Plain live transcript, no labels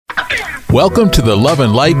Welcome to the Love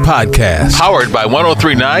and Light Podcast, powered by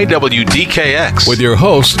 103.9 WDKX, with your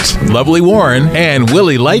hosts, Lovely Warren and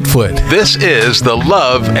Willie Lightfoot. This is the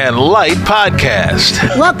Love and Light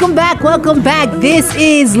Podcast. Welcome back. This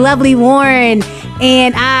is Lovely Warren,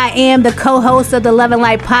 and I am the co-host of the Love and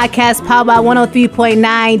Light Podcast, powered by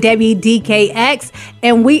 103.9 WDKX,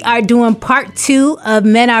 and we are doing part 2 of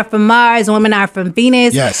Men Are From Mars, Women Are From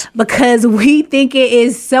Venus. Yes. Because we think it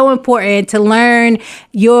is so important to learn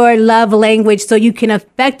your love language so you can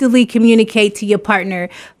effectively communicate to your partner.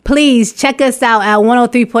 Please check us out at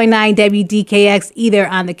 103.9 WDKX, either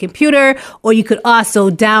on the computer, or you could also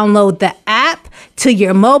download the app to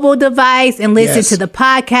your mobile device and listen to the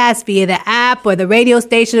podcast via the app or the radio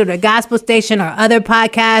station or the gospel station or other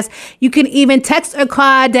podcasts. You can even text or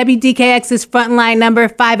call WDKX's frontline number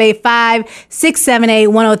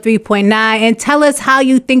 585-678-103.9 and tell us how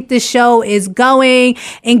you think the show is going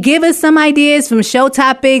and give us some ideas from show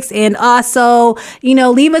topics, and also,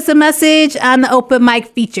 leave us a message on the open mic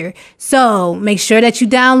feature. So make sure that you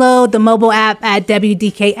download the mobile app at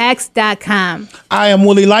WDKX.com. I am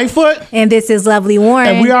Willie Lightfoot. And this is Lovely Warren.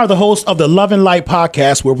 And we are the hosts of the Love and Light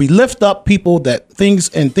Podcast, where we lift up people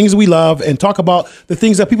things we love and talk about the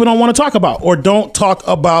things that people don't want to talk about or don't talk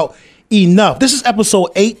about enough. This is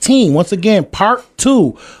episode 18. Once again, part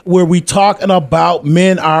 2, where we talking about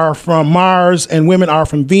men are from Mars and women are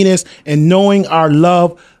from Venus and knowing our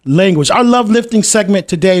love language. Our love lifting segment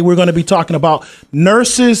today, we're going to be talking about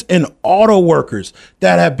nurses and auto workers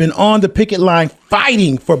that have been on the picket line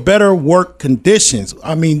fighting for better work conditions.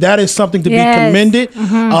 I mean, that is something to be commended.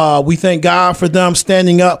 Mm-hmm. We thank God for them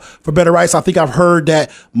standing up for better rights. I think I've heard that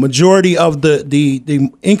majority of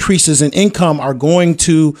the increases in income are going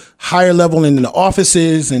to higher level in the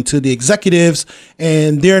offices and to the executives,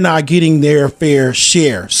 and they're not getting their fair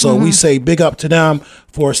share. So we say big up to them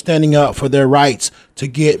for standing up for their rights to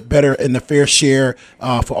get better in the fair share,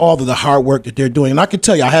 for all of the hard work that they're doing. And I can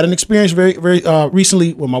tell you, I had an experience very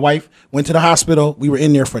recently when my wife went to the hospital. We were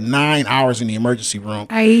in there for 9 hours in the emergency room.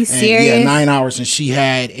 Are you serious? Yeah, 9 hours. And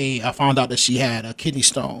I found out that she had a kidney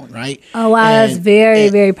stone, right? Oh, wow. That's very,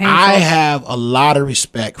 very painful. I have a lot of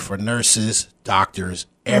respect for nurses, doctors,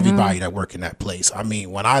 everybody that work in that place. I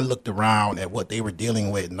mean, when I looked around at what they were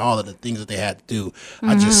dealing with and all of the things that they had to do,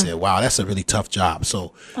 I just said, wow, that's a really tough job.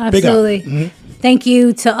 So absolutely. Big up. Thank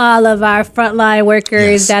you to all of our frontline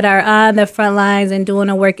workers that are on the front lines and doing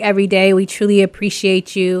the work every day. We truly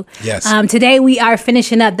appreciate you. Yes. Today we are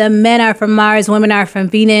finishing up the Men Are From Mars, Women Are From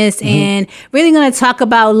Venus, and really going to talk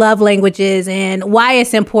about love languages and why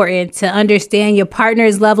it's important to understand your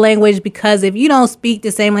partner's love language, because if you don't speak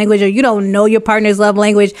the same language or you don't know your partner's love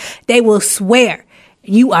language, they will swear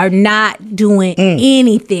you are not doing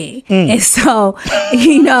anything. And so,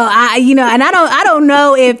 and I don't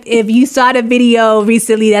know if you saw the video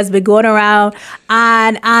recently that's been going around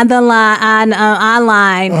on the line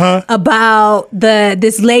online about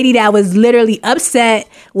this lady that was literally upset,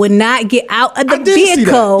 would not get out of the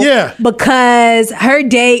vehicle because her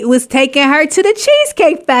date was taking her to the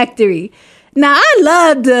Cheesecake Factory. Now, I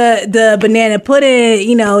love the banana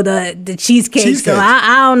pudding, the cheesecake. So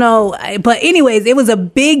I don't know. But anyways, it was a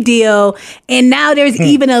big deal. And now there's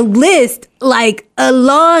even a list, like a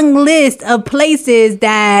long list of places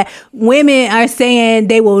that women are saying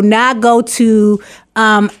they will not go to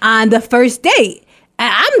on the first date.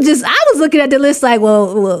 I was looking at the list like,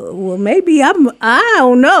 well, maybe I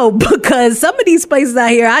don't know, because some of these places out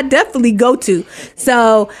here I definitely go to.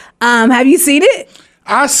 So have you seen it?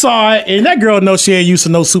 I saw it, and that girl knows she ain't used to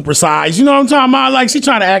no super size. You know what I'm talking about? Like, she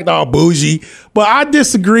trying to act all bougie. But I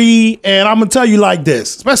disagree, and I'm going to tell you like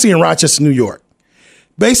this, especially in Rochester, New York.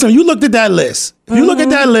 Based on, you looked at that list. If you look at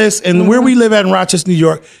that list and where we live at in Rochester, New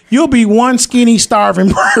York, you'll be one skinny,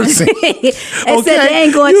 starving person. They said they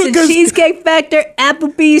ain't going to Cheesecake Factory,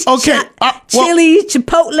 Applebee's, Chili's,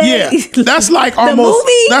 Chipotle. Yeah, that's like almost,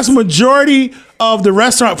 that's majority of the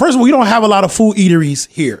restaurant. First of all, we don't have a lot of food eatteries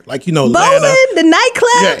here. Like, Bowling, the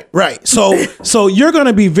nightclub. Yeah, right. So you're going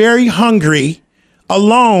to be very hungry,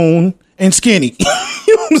 alone, and skinny.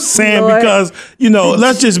 You know what I'm saying? Lord. Because,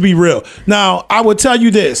 let's just be real. Now, I would tell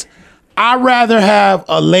you this. I'd rather have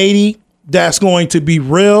a lady that's going to be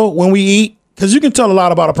real when we eat, because you can tell a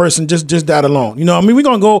lot about a person just that alone. We're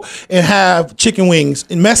going to go and have chicken wings,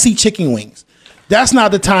 and messy chicken wings. That's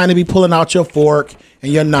not the time to be pulling out your fork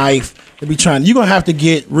and your knife to be trying. You're going to have to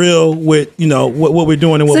get real with, what we're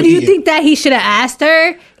doing and what we're eating. So do you think that he should have asked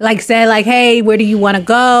her, said, hey, where do you want to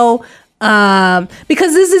go?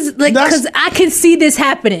 Because this is because I can see this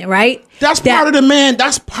happening, right? That's part of the man.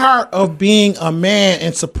 That's part of being a man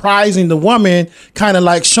and surprising the woman, kind of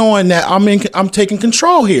like showing that I'm taking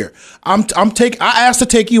control here. I asked to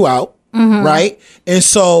take you out. right? And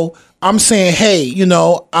so I'm saying, hey,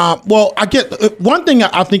 I get one thing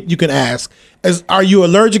I think you can ask is, are you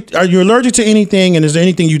allergic to anything, and is there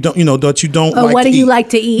anything you don't, that you don't like to eat? What do you like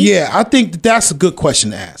to eat? Yeah, I think that's a good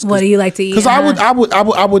question to ask. What do you like to eat? Because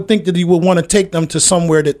I would think that you would want to take them to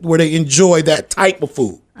somewhere where they enjoy that type of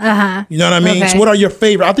food. You know what I mean? Okay. So what are your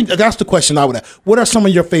favorite? I think that's the question I would ask. What are some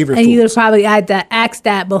of your favorite foods? And you would probably had to ask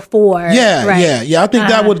that before. Yeah, right? yeah. I think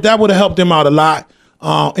that would have helped them out a lot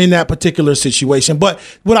in that particular situation. But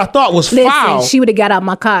what I thought was foul. She would have got out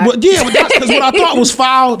my car. Well, yeah, because what I thought was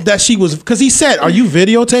foul because he said, "Are you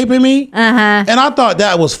videotaping me?" And I thought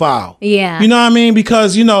that was foul. Yeah, you know what I mean?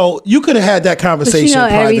 Because you could have had that conversation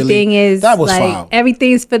privately. Everything is that was foul.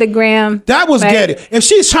 Everything's for the gram. That was ghetto. If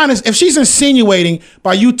she's insinuating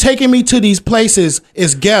by you taking me to these places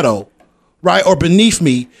is ghetto, right, or beneath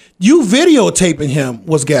me, you videotaping him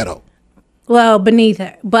was ghetto. Well, beneath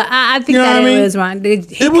her, but I think that it was wrong.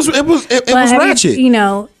 It was ratchet. I thought it was a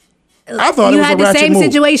ratchet move. You had the same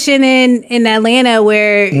situation in Atlanta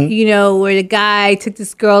where where the guy took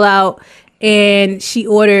this girl out and she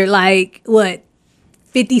ordered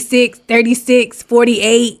 56, 36,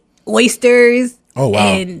 48 oysters. Oh wow!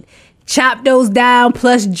 And chopped those down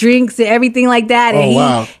plus drinks and everything like that.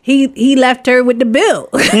 And he left her with the bill.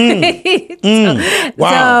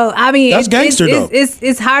 Wow. So I mean, that's gangster though.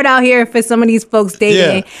 It's hard out here for some of these folks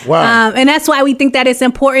dating. Yeah. Wow. And that's why we think that it's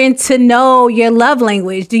important to know your love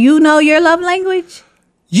language. Do you know your love language?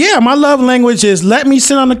 Yeah, my love language is let me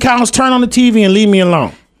sit on the couch, turn on the TV, and leave me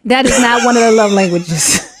alone. That is not one of the love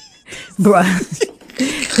languages, bruh.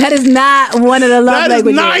 That is not one of the love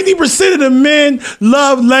languages. That is 90% of the men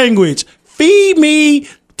love language. Feed me,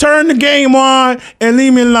 turn the game on, and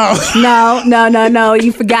leave me alone. No.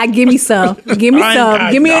 You forgot. Give me some. Give me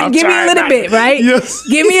some. Give me a little bit, right? Yes.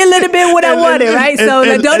 Give me a little bit what I wanted, right?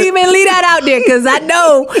 So don't even leave that out there because I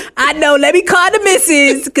know. Let me call the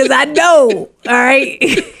missus because I know. All right.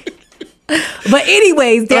 But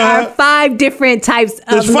anyways, there are 5 different types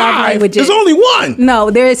of love languages. There's only one. No,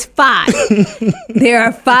 there's 5. There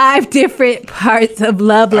are 5 different parts of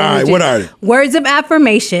love languages. All right, what are they? Words of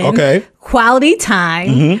affirmation. Okay. Quality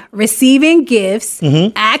time. Receiving gifts.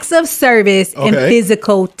 Acts of service. And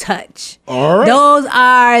physical touch. All right. Those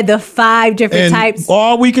are the 5 different types.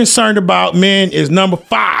 All we concerned about, men, is number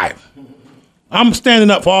 5. I'm standing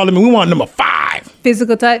up for all of them. We want number 5.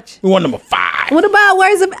 Physical touch? We want number 5. What about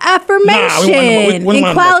words of affirmation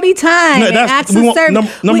and quality time and acts of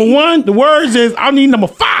service? Number 1, the words is, I need number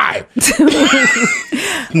 5.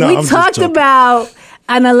 We talked about,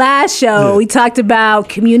 on the last show, we talked about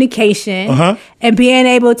communication and being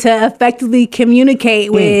able to effectively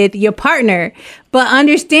communicate with your partner. But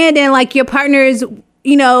understanding your partner's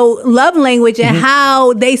love language and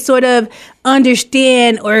how they sort of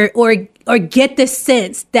understand or get the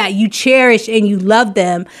sense that you cherish and you love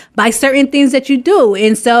them by certain things that you do.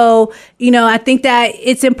 And so, I think that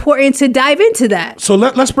it's important to dive into that. So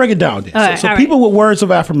let's break it down then. So people with words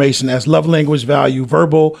of affirmation as love language value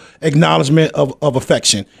verbal acknowledgement of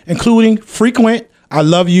affection, including frequent I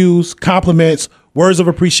love yous, compliments, words of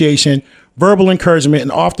appreciation, verbal encouragement,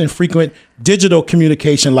 and often frequent digital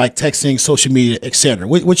communication like texting, social media, etc.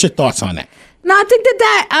 What's your thoughts on that? No, I think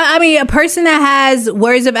I mean, a person that has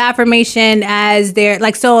words of affirmation as their,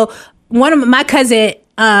 so one of my cousin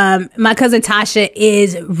Tasha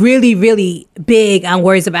is really, really big on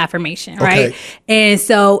words of affirmation, right? Okay. And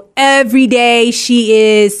so every day she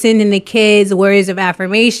is sending the kids words of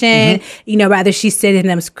affirmation, rather she's sending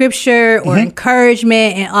them scripture or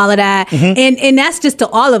encouragement and all of that. And that's just to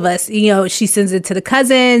all of us. She sends it to the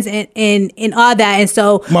cousins and all that. And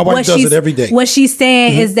so my wife does it every day. What she's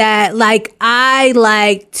saying is that, I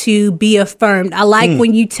like to be affirmed. I like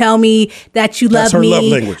when you tell me that you love me. Love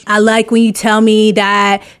language. I like when you tell me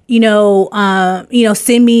that,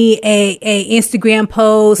 send me a Instagram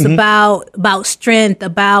post about strength,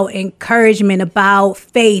 about encouragement, about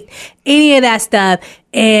faith, any of that stuff.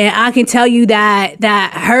 And I can tell you that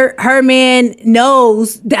her man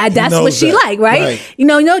knows that's what she like, right? You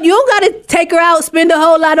don't got to take her out, spend a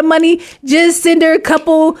whole lot of money. Just send her a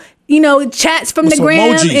couple chats from the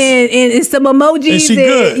gram and some emojis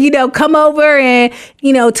and come over and,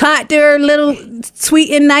 talk to her a little sweet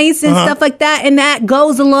and nice and stuff like that. And that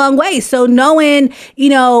goes a long way. So knowing,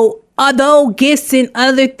 although gifts and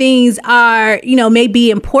other things are, may be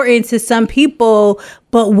important to some people,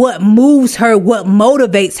 but what moves her, what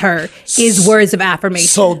motivates her is words of affirmation.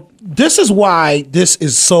 So this is why this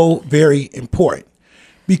is so very important,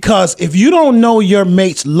 because if you don't know your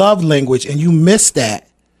mate's love language and you miss that,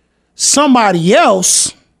 somebody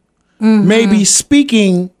else may be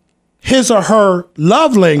speaking his or her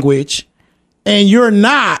love language and you're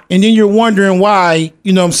not, and then you're wondering why,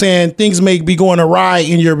 you know what I'm saying, things may be going awry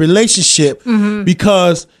in your relationship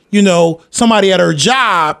because, you know, somebody at her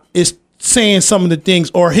job is saying some of the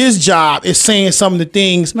things, or his job is saying some of the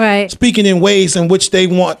things, speaking in ways in which they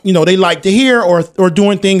want, you know, they like to hear, or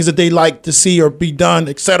doing things that they like to see or be done,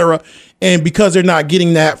 etc. And because they're not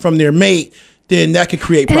getting that from their mate, then that could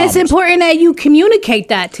create problems. And it's important that you communicate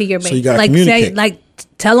that to your mate. So you gotta communicate.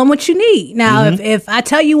 Tell them what you need. Now, if I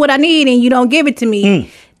tell you what I need and you don't give it to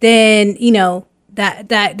me, then, you know, that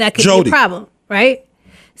could be a problem, right?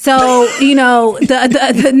 So, you know,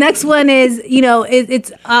 the next one is, you know,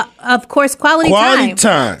 it's of course, quality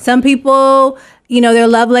time. Some people, you know, their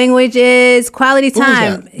love language is quality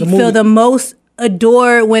time. You feel the most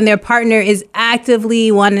adored when their partner is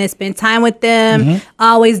actively wanting to spend time with them,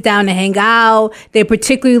 always down to hang out. They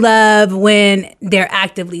particularly love when they're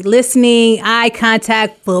actively listening, eye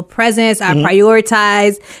contact, full presence are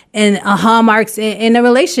prioritized and hallmarks in a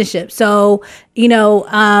relationship. So, you know,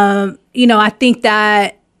 I think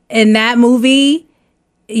that in that movie,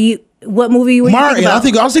 what movie were you thinking about?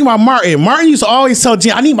 I was thinking about Martin. Martin used to always tell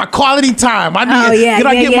Jen, I need my quality time. Can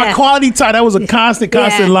I get my quality time? That was a constant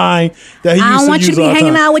line that he used to use. I don't want you to be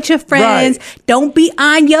hanging out with your friends. Right. Don't be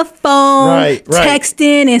on your phone,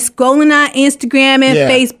 texting and scrolling on Instagram and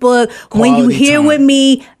Facebook. Quality when you here time. With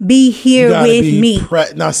me, be here with me.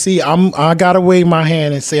 Now, see, I gotta wave my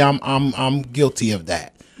hand and say I'm guilty of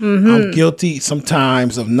that. I'm guilty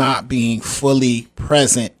sometimes of not being fully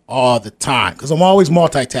present all the time because I'm always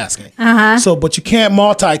multitasking. So, but you can't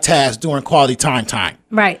multitask during quality time.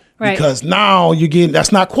 Right. Because now you're getting,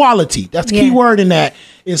 that's not quality. That's the key word in that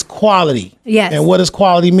is quality. Yes. And what does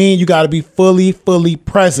quality mean? You got to be fully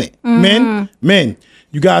present. Men,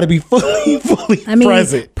 you got to be fully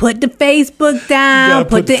present. Put the Facebook down,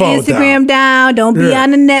 put the Instagram down. Don't be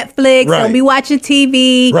on the Netflix. Right. Don't be watching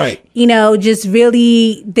TV. Right. You know, just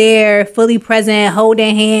really there, fully present,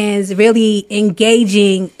 holding hands, really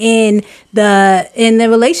engaging in the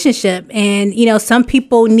relationship. And, you know, some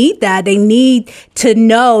people need that. They need to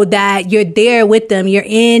know that you're there with them. You're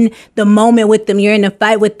in the moment with them. You're in the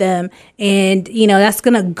fight with them. And, you know, that's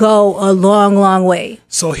going to go a long, long way.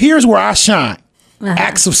 So here's where I shine.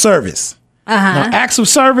 Acts of service. Now, acts of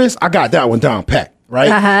service, I got that one down pat,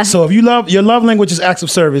 right? So if your love language is acts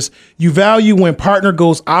of service, you value when partner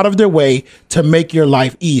goes out of their way to make your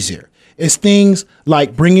life easier. It's things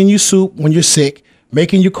like bringing you soup when you're sick,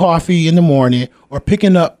 making you coffee in the morning, or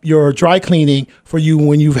picking up your dry cleaning for you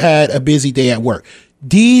when you've had a busy day at work.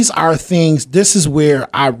 These are things, this is where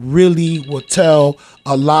I really will tell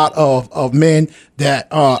a lot of men that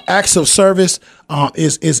acts of service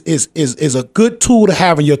is a good tool to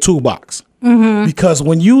have in your toolbox. Because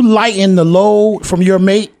when you lighten the load from your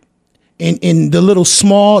mate in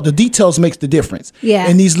the details makes the difference. Yeah.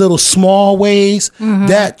 In these little small ways,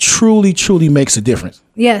 that truly, truly makes a difference.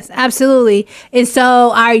 Yes, absolutely. And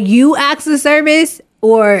so are you acts of service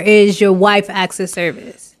or is your wife acts of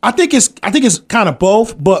service? I think it's kind of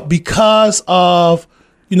both, but because of,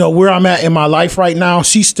 you know, where I'm at in my life right now,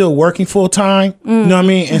 she's still working full time. You know what I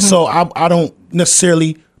mean? And so I don't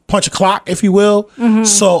necessarily punch a clock, if you will.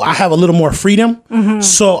 So I have a little more freedom.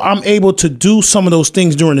 So I'm able to do some of those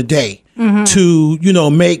things during the day to, you know,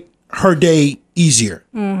 make her day easier,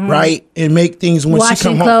 right? And make things when she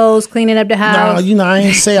come home. Washing clothes, cleaning up the house. No, you know, I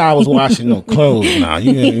ain't say I was washing no clothes. Now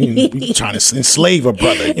you trying to enslave a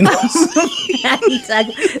brother, you know.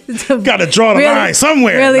 Got to draw the line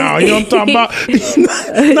somewhere. Really? Now, you know what I'm talking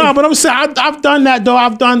about? No, but I'm saying I've done that though.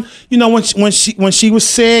 I've done, you know, when she was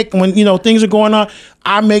sick, when, you know, things are going on,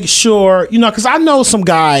 I make sure, you know, because I know some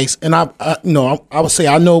guys, and I would say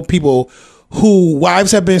I know people who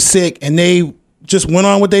wives have been sick and they just went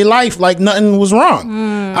on with their life like nothing was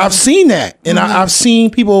wrong. I've seen that. And I've seen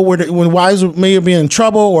people when wives may have been in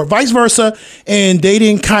trouble or vice versa, and they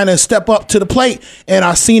didn't kind of step up to the plate. And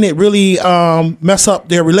I've seen it really mess up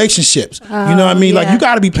their relationships. You know what I mean? Like, you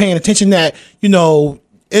got to be paying attention that, you know,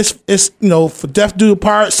 it's you know, for death do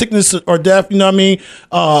part, sickness or death, you know what I mean?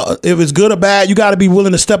 If it's good or bad, you got to be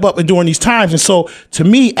willing to step up and during these times. And so to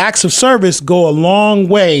me, acts of service go a long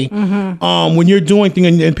way when you're doing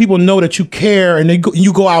things and people know that you care and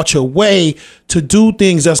you go out your way to do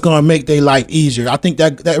things that's going to make their life easier. I think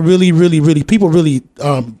that really, really, really, people really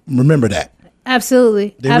remember that.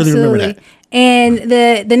 Absolutely. They really remember that. And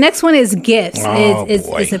the next one is gifts.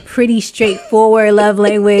 It's a pretty straightforward love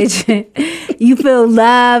language. You feel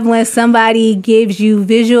love when somebody gives you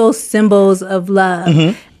visual symbols of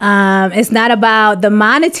love. It's not about the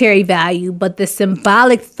monetary value, but the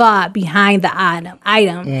symbolic thought behind the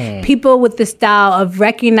item. People with the style of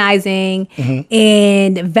recognizing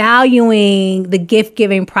and valuing the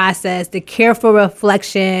gift-giving process, the careful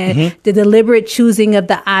reflection, the deliberate choosing of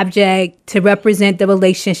the object to represent the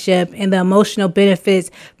relationship and the emotional benefits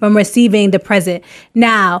from receiving the present.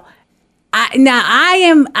 Now, I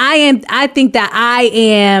think that I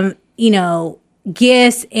am,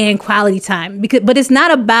 gifts and quality time, but it's not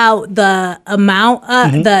about the amount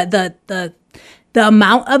the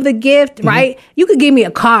amount of the gift, right? You could give me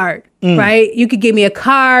a card, right? You could give me a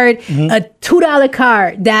card, a $2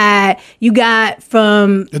 card that you got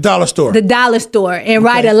from the dollar store, and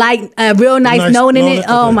write a real nice note in it.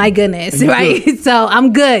 Oh my goodness, right? Good. So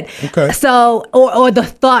I'm good. Okay. So or the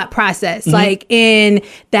thought process, like in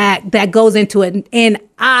that goes into it, and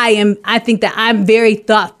I think that I'm very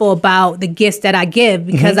thoughtful about the gifts that I give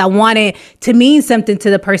because I want it to mean something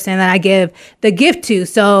to the person that I give the gift to.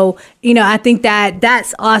 So, I think that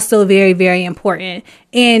that's also very, very important.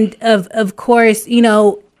 And of course, and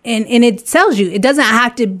it tells you, it doesn't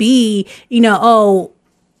have to be, a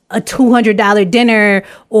 $200 dinner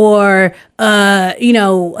or,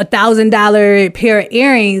 $1,000 pair of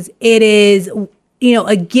earrings. It is,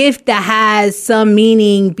 a gift that has some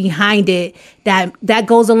meaning behind it that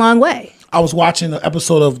goes a long way. I was watching an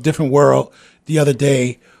episode of Different World the other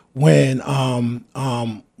day when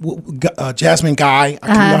Jasmine Guy,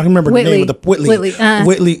 I don't remember the name of the Whitley,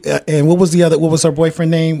 and what was her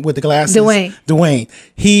boyfriend name with the glasses? Dwayne.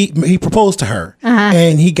 He proposed to her,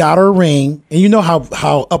 and he got her a ring, and you know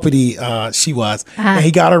how uppity she was, and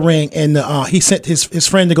he got her ring, and he sent his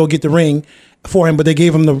friend to go get the ring for him, but they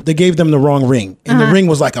gave them the wrong ring, and the ring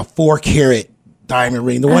was like a 4-carat diamond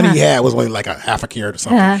ring. The one he had was only like a half a carat or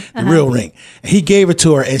something. The real ring. And he gave it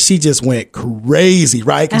to her, and she just went crazy,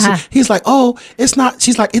 right? He's like, "Oh, it's not."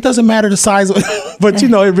 She's like, "It doesn't matter the size of it," but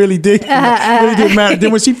it really did. It really didn't matter.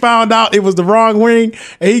 Then when she found out it was the wrong ring,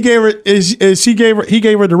 and he gave her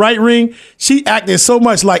the right ring, she acted so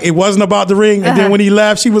much like it wasn't about the ring. And then when he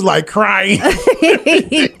left, she was like crying.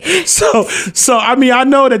 So I mean, I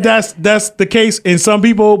know that's the case in some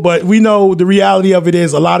people, but we know the reality of it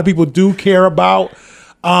is a lot of people do care about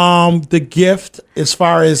the gift as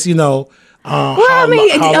far as of course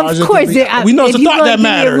we know it's a thought that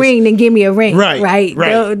matters. Give me a ring, then give me a ring, right.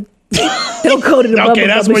 Don't go to the okay,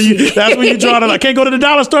 that's where you draw the line. Can't go to the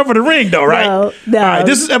dollar store for the ring, though, right? No. All right,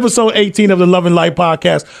 this is episode 18 of the Love and Light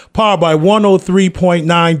podcast, powered by 103.9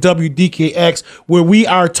 WDKX, where we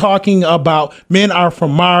are talking about men are from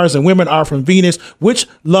Mars and women are from Venus. Which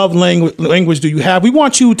love language do you have? We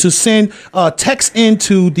want you to send text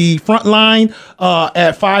into the front line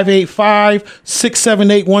at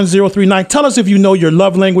 585-678-1039. Tell us if you know your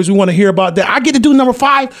love language. We want to hear about that. I get to do number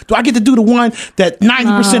 5. Do I get to do the one that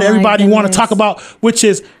 90% of everybody want to talk about, which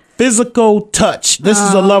is physical touch? This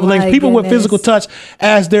is a love language. People with physical touch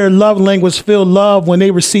as their love language feel love when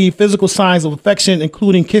they receive physical signs of affection,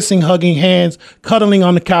 including kissing, hugging, hands, cuddling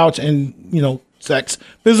on the couch, and sex.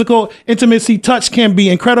 Physical intimacy touch can be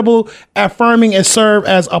incredible, affirming, and serve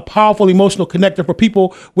as a powerful emotional connector for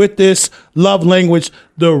people with this love language.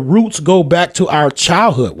 The roots go back to our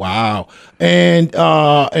childhood. Wow. And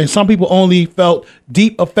some people only felt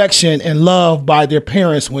deep affection and love by their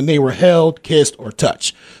parents when they were held, kissed, or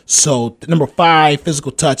touched. So number 5,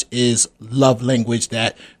 physical touch is love language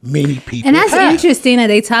that many people And that's have. Interesting that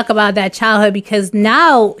they talk about that childhood, because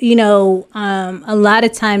now, a lot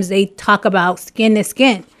of times they talk about skin to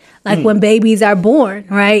skin. Like when babies are born,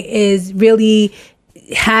 right, is really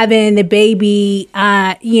having the baby,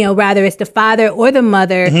 rather it's the father or the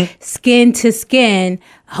mother, skin to skin,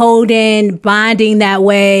 holding, bonding that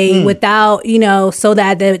way without, so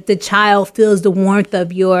that the child feels the warmth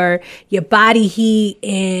of your body heat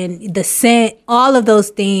and the scent. All of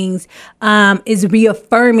those things is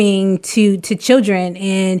reaffirming to children.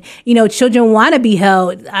 And, children want to be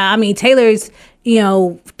held. I mean, Taylor's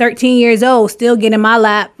 13 years old, still getting in my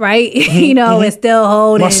lap, right? And still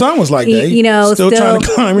holding. My son was like that. Still trying to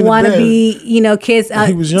climb in the bed. Want to be, kids.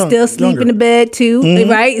 He was young, still sleep in the bed too,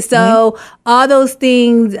 right? So all those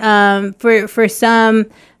things for some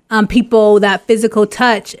people, that physical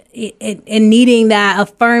touch and needing that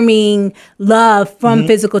affirming love from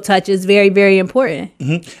physical touch is very, very important.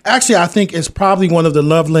 Actually, I think it's probably one of the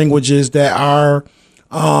love languages that are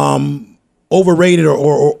overrated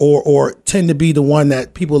or tend to be the one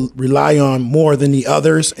that people rely on more than the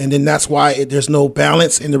others. And then that's why there's no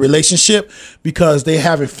balance in the relationship, because they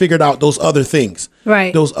haven't figured out those other things.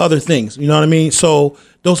 Right. Those other things. You know what I mean? So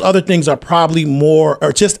those other things are probably more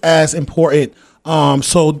or just as important.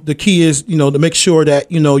 So the key is, to make sure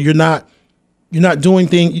that, you're not you're not doing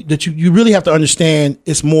things that you really have to understand.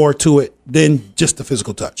 It's more to it than just the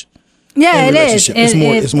physical touch. Yeah, it is. It's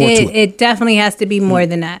more to it. It definitely has to be more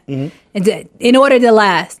than that. In order to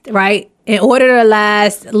last, right? In order to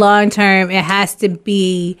last long term, it has to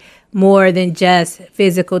be more than just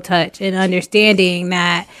physical touch, and understanding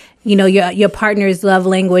that, you know, your partner's love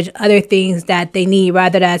language, other things that they need,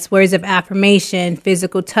 whether that's words of affirmation,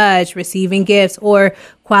 physical touch, receiving gifts, or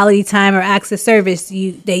quality time or acts of service.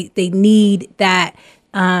 They need that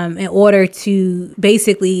in order to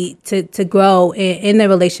basically to grow in the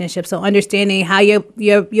relationship. So understanding how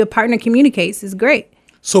your partner communicates is great.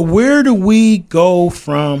 So where do we go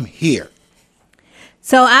from here?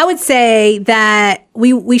 So I would say that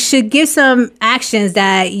we should give some actions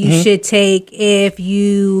that you should take if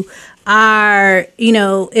you are, you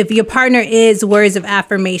know, if your partner is words of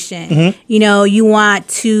affirmation. You know, you want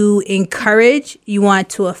to encourage, you want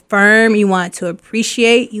to affirm, you want to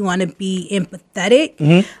appreciate, you want to be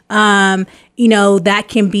empathetic. You know, that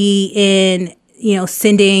can be in, you know,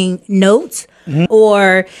 sending notes.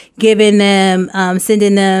 Or giving them,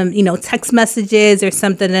 sending them, you know, text messages or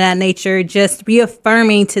something of that nature, just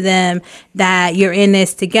reaffirming to them that you're in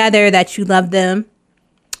this together, that you love them.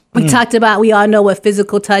 We talked about, we all know what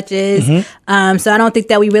physical touch is. So I don't think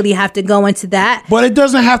that we really have to go into that. But it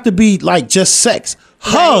doesn't have to be like just sex.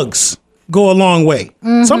 Hugs go a long way.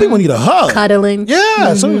 Some people need a hug. Cuddling.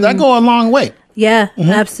 Yeah, so that go a long way. Yeah,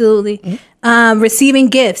 absolutely. Receiving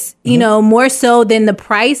gifts, you know, more so than the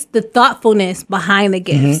price, the thoughtfulness behind the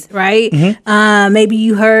gifts, right? Maybe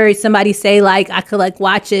you heard somebody say, like, I collect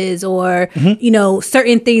watches, or, you know,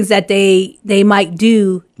 certain things that they might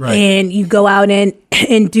do. Right. And you go out and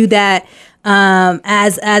do that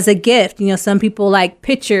as a gift. You know, some people like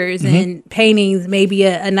pictures and paintings. Maybe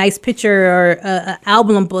a nice picture or a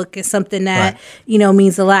album book is something that, you know,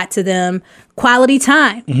 means a lot to them. Quality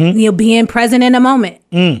time, you know, being present in a moment,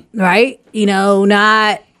 right? You know,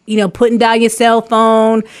 not, you know, putting down your cell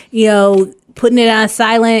phone, you know, putting it on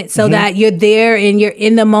silent so that you're there and you're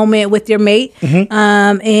in the moment with your mate.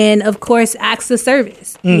 And of course, acts of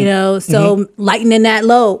service, you know, so lightening that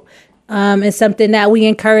load. Is something that we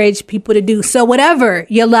encourage people to do. So whatever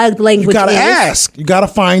your love language is. You gotta ask. You gotta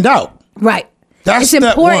find out. Right. It's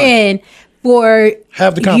important for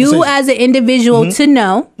you as an individual to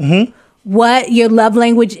know what your love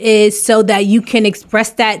language is, so that you can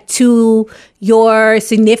express that to your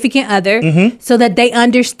significant other, so that they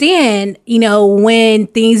understand, you know, when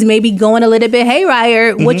things may be going a little bit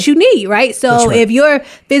haywire, what you need, right? So if you're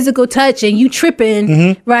physical touch and you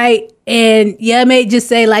tripping, right, and your mate just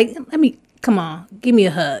say, like, come on, give me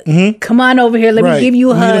a hug. Come on over here. Let me give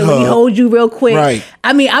you a hug. Let me hold you real quick. Right.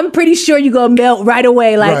 I mean, I'm pretty sure you're going to melt right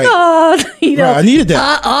away. Like, oh, you know, I needed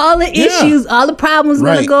that. All the issues, all the problems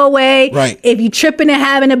going to go away. Right. If you're tripping and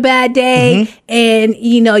having a bad day and,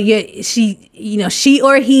 you know, she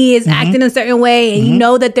or he is acting a certain way, and you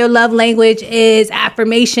know that their love language is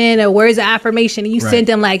affirmation or words of affirmation, and you send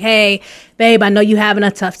them like, hey, babe, I know you're having a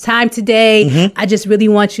tough time today. I just really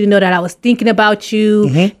want you to know that I was thinking about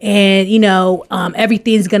you, and, you know,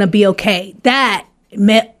 everything's going to be okay. That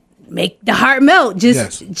make the heart melt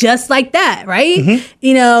just like that, right?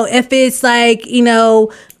 You know, if it's like, you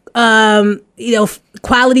know,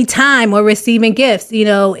 quality time or receiving gifts, you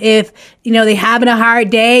know, if, you know, they having a hard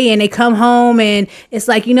day and they come home and it's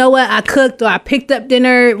like, you know what, I cooked or I picked up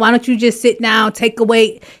dinner. Why don't you just sit down, take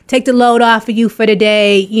the load off of you for the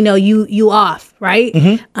day, you know, you off, right?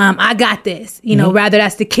 I got this, you know, rather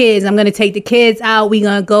that's the kids. I'm going to take the kids out. We're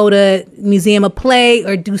going to go to museum of play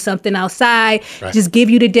or do something outside, just give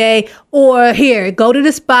you the day, or here, go to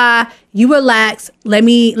the spa, you relax. Let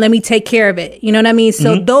me take care of it. You know what I mean?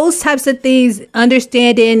 So those types of things,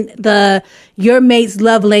 understanding your mate's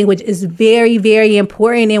love language is very, very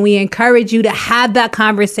important, and we encourage you to have that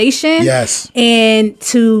conversation. Yes. And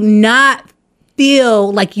to not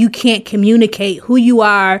feel like you can't communicate who you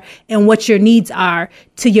are and what your needs are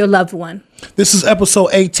to your loved one. This is episode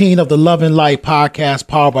 18 of the Love and Light podcast,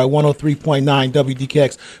 powered by 103.9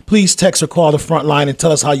 WDKX. Please text or call the front line and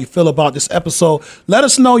tell us how you feel about this episode. Let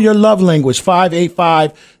us know your love language,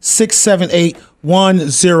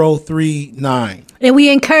 585-678-1039. And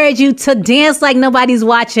we encourage you to dance like nobody's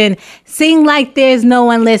watching, sing like there's no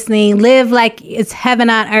one listening, live like it's heaven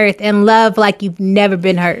on earth, and love like you've never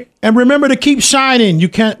been hurt. And remember to keep shining. You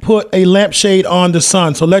can't put a lampshade on the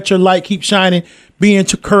sun, so let your light keep shining. Be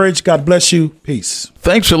encouraged. God bless you. Peace.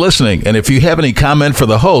 Thanks for listening. And if you have any comment for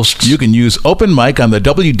the hosts, you can use Open Mic on the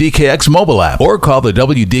WDKX mobile app or call the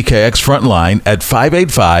WDKX front line at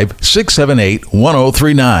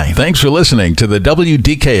 585-678-1039. Thanks for listening to the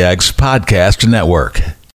WDKX Podcast Network.